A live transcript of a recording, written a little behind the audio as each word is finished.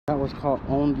was caught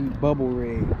on the bubble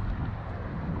rig.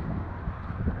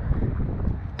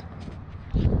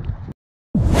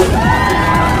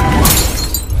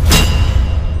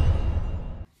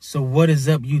 So what is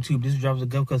up, YouTube? This is Drops of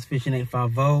Gulf Coast Fishing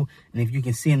 850, and if you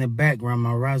can see in the background,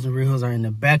 my rods and reels are in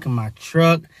the back of my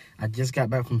truck. I just got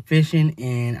back from fishing,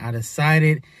 and I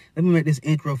decided, let me make this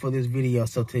intro for this video.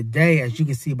 So today, as you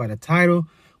can see by the title,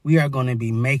 we are going to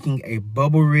be making a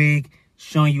bubble rig,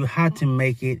 showing you how to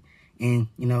make it, and,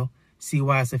 you know, see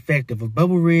why it's effective. A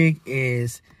bubble rig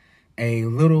is a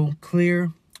little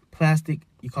clear plastic,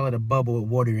 you call it a bubble with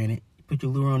water in it. You put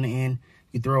your lure on the end,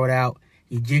 you throw it out,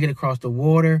 you jig it across the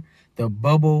water. The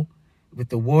bubble with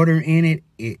the water in it,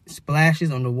 it splashes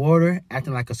on the water,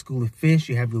 acting like a school of fish.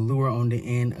 You have your lure on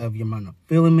the end of your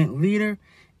monofilament leader,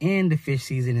 and the fish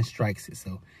sees it and strikes it.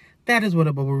 So that is what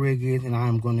a bubble rig is, and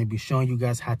I'm going to be showing you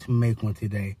guys how to make one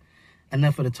today.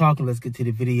 Enough of the talking, let's get to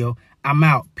the video. I'm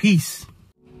out. Peace.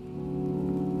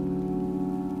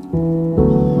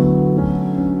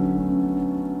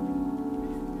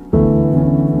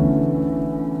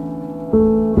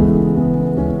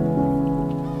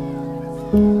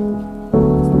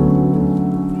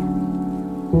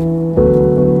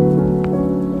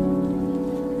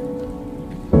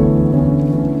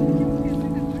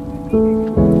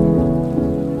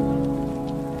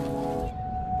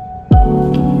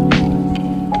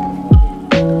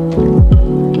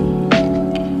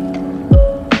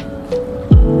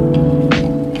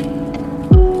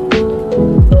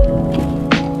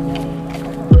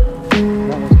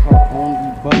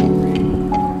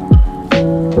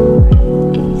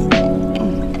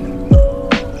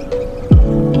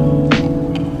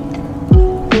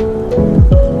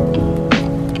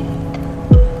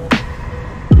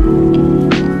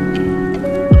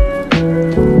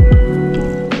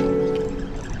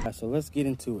 So let's get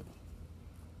into it.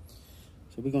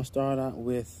 So we're gonna start out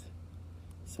with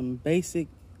some basic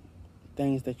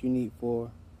things that you need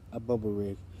for a bubble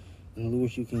rig and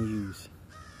lures you can use.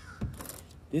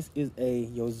 This is a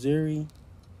Yo-Zuri.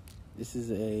 This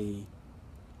is a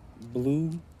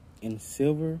blue and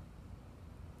silver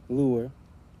lure.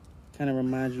 Kind of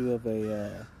reminds you of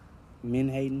a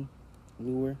Menhaden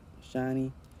lure,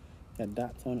 shiny, got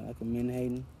dots on it like a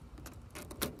Menhaden.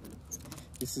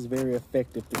 This is very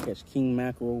effective to catch king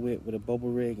mackerel with a bubble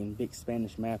rig and big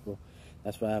Spanish mackerel.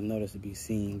 That's why I've noticed to be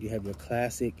seen. You have your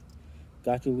classic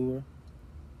gotcha lure,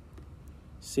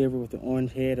 silver with the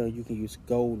orange head, or you can use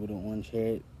gold with an orange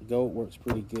head. Gold works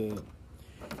pretty good.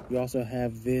 You also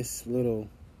have this little,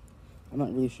 I'm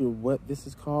not really sure what this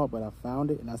is called, but I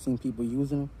found it and I've seen people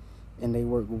using them, and they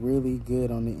work really good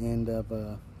on the end of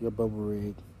your bubble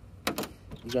rig.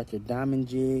 You got your diamond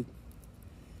jig.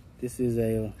 This is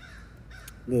a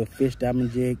little fish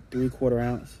diamond jig, 3/4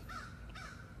 ounce,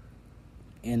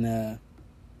 and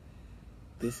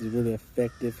this is really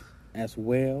effective as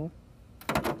well.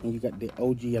 And you got the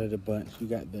OG out of the bunch. You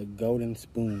got the golden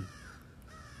spoon,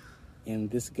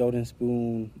 and this golden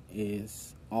spoon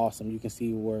is awesome. You can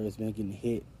see where it's been getting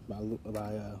hit by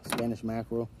Spanish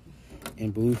mackerel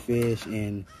and bluefish,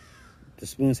 and the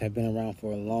spoons have been around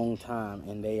for a long time,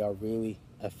 and they are really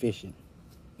efficient.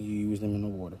 You use them in the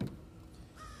water.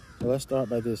 So let's start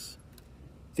by this.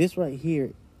 This right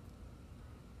here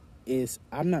is,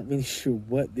 I'm not really sure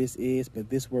what this is, but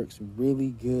this works really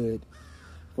good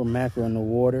for mackerel in the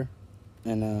water.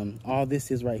 And all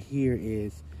this is right here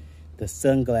is the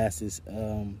sunglasses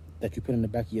that you put in the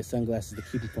back of your sunglasses to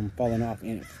keep them from falling off,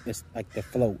 and it's like the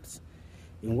floats.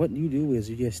 And what you do is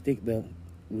you just stick the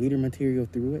leader material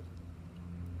through it,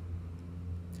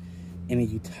 and then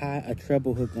you tie a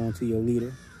treble hook onto your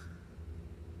leader.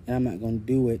 And I'm not going to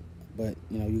do it, but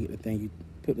you know, you get the thing. You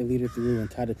put the leader through and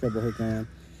tie the treble hook on,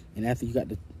 and after you got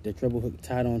the treble hook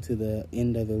tied onto the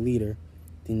end of the leader,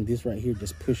 then this right here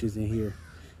just pushes in here.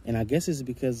 And I guess it's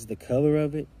because the color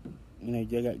of it, you know,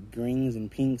 you got greens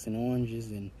and pinks and oranges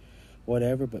and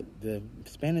whatever, but the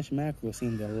Spanish mackerel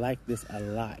seem to like this a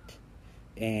lot.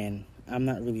 And I'm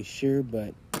not really sure,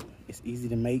 but it's easy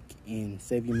to make and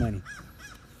save you money.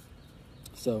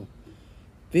 So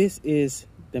this is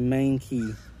the main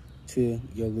key to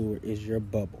your lure, is your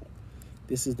bubble.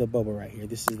 This is the bubble right here.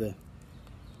 This is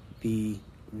the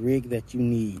rig that you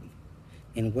need.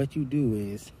 And what you do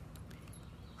is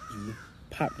you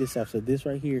pop this off. So this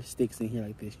right here sticks in here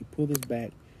like this. You pull this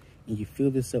back and you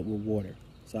fill this up with water.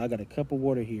 So I got a cup of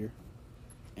water here,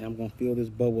 and I'm gonna fill this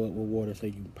bubble up with water. So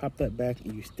you pop that back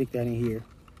and you stick that in here.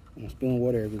 I'm spilling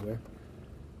water everywhere,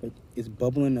 but it's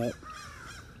bubbling up.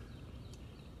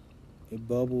 It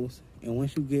bubbles, and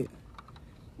once you get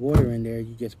water in there,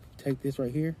 you just take this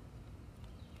right here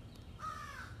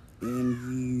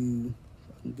and you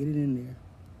get it in there.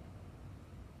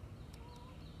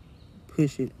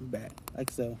 push it back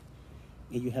like so,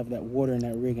 and you have that water in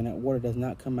that rig, and that water does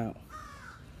not come out.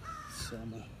 So I'm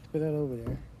gonna put that over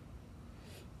there.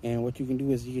 And what you can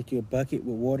do is you get you a bucket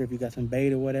with water if you got some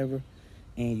bait or whatever,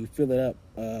 and you fill it up.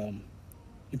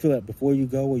 You fill it up before you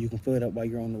go, or you can fill it up while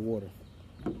you're on the water.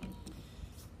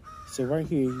 So right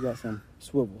here you got some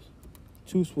swivels,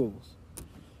 2 swivels.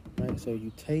 Right, so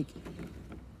you take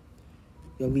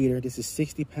your leader. This is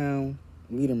 60-pound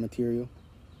leader material,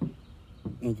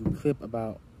 and you clip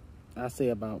about, I say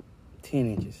about 10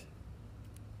 inches.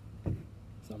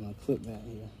 So I'm gonna clip that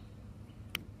here.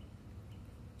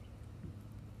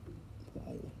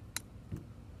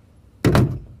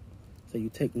 So you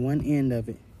take one end of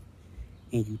it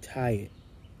and you tie it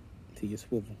to your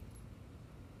swivel.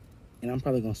 And I'm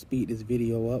probably gonna speed this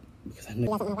video up because I know you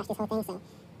guys don't want to watch this whole thing,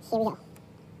 so here we go.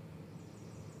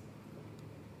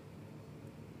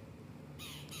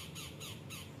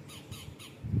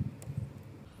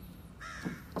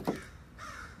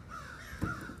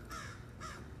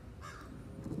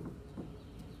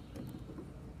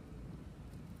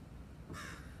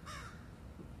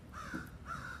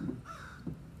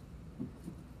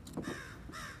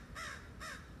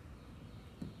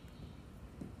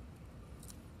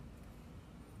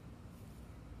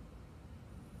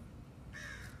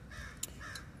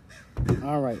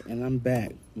 All right, and I'm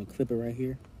back. I'm gonna clip it right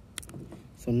here.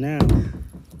 So now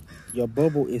your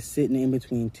bubble is sitting in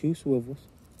between 2 swivels,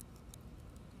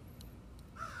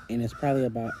 and it's probably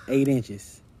about 8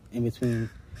 inches in between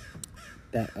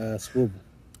that swivel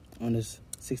on this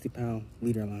 60-pound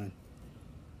leader line.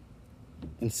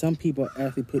 And some people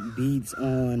actually put beads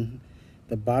on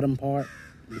the bottom part,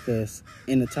 because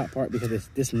in the top part, because it's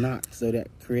this knot, so that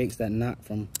creates that knot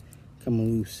from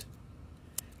coming loose.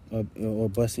 Or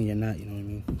busting your knot, you know what I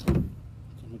mean? So I'm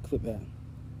gonna clip that.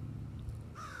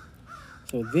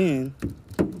 So then,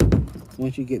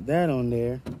 once you get that on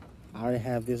there, I already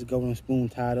have this golden spoon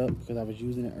tied up because I was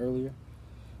using it earlier.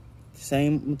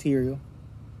 Same material,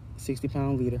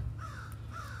 60-pound leader.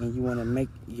 And you wanna make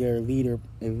your leader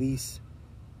at least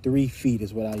 3 feet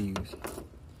is what I use.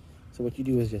 So what you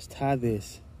do is just tie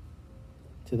this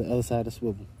to the other side of the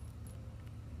swivel.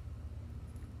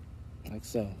 Like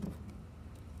so.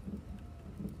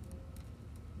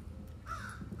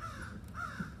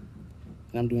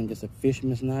 And I'm doing just a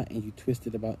fisherman's knot, and you twist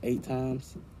it about 8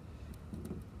 times.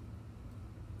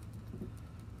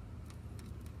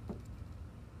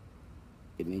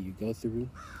 And then you go through,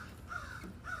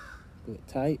 pull it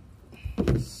tight,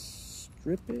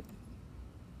 strip it.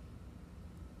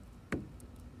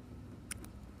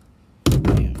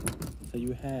 Bam. So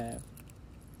you have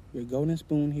your golden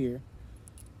spoon here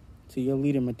to your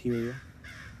leader material,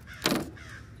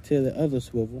 to the other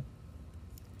swivel,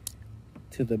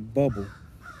 to the bubble,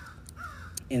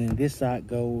 and then this side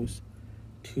goes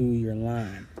to your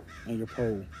line on your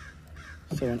pole.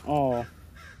 So in all,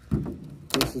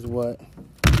 this is what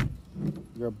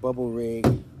your bubble rig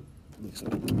looks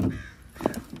like.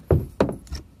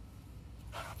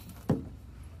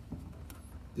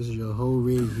 This is your whole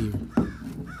rig here.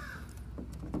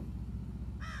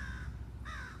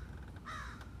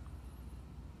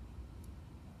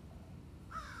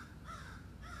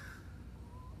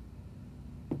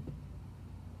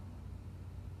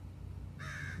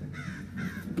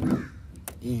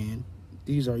 And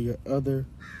these are your other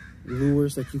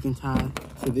lures that you can tie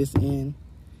to this end.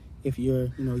 If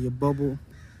your, your bubble,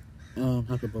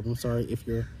 not the bubble, I'm sorry, if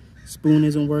your spoon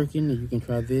isn't working, then you can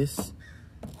try this,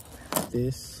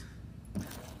 this,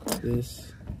 and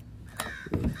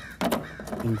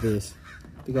this.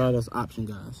 They got all those options,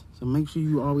 guys. So make sure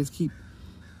you always keep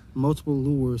multiple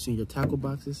lures in your tackle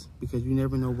boxes, because you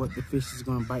never know what the fish is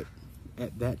going to bite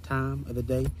at that time of the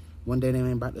day. One day they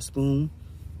may bite the spoon.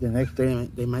 The next day,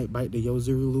 they might bite the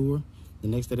Yo-Zuri lure. The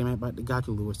next day, they might bite the Gotcha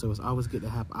lure. So it's always good to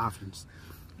have options.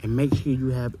 And make sure you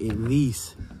have at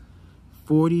least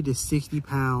 40 to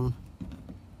 60-pound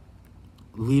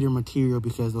leader material,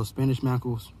 because those Spanish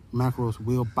mackerels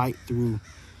will bite through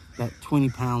that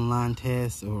 20-pound line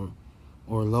test or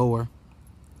lower.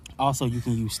 Also, you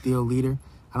can use steel leader.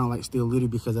 I don't like steel leader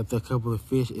because after a couple of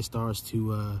fish, it starts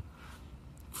to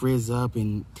frizz up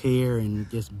and tear and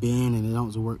just bend, and it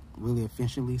don't work really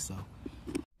efficiently. So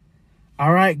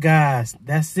all right, guys,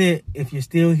 that's it. If you're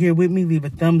still here with me, leave a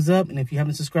thumbs up, and if you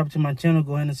haven't subscribed to my channel,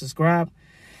 go ahead and subscribe.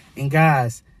 And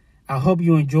guys, I hope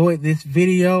you enjoyed this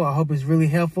video. I hope it's really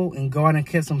helpful, and go out and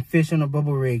catch some fish on a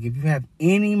bubble rig. If you have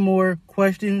any more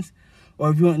questions, or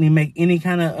if you want me to make any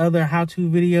kind of other how-to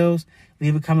videos,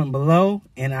 leave a comment below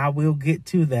and I will get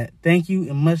to that. Thank you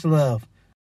and much love.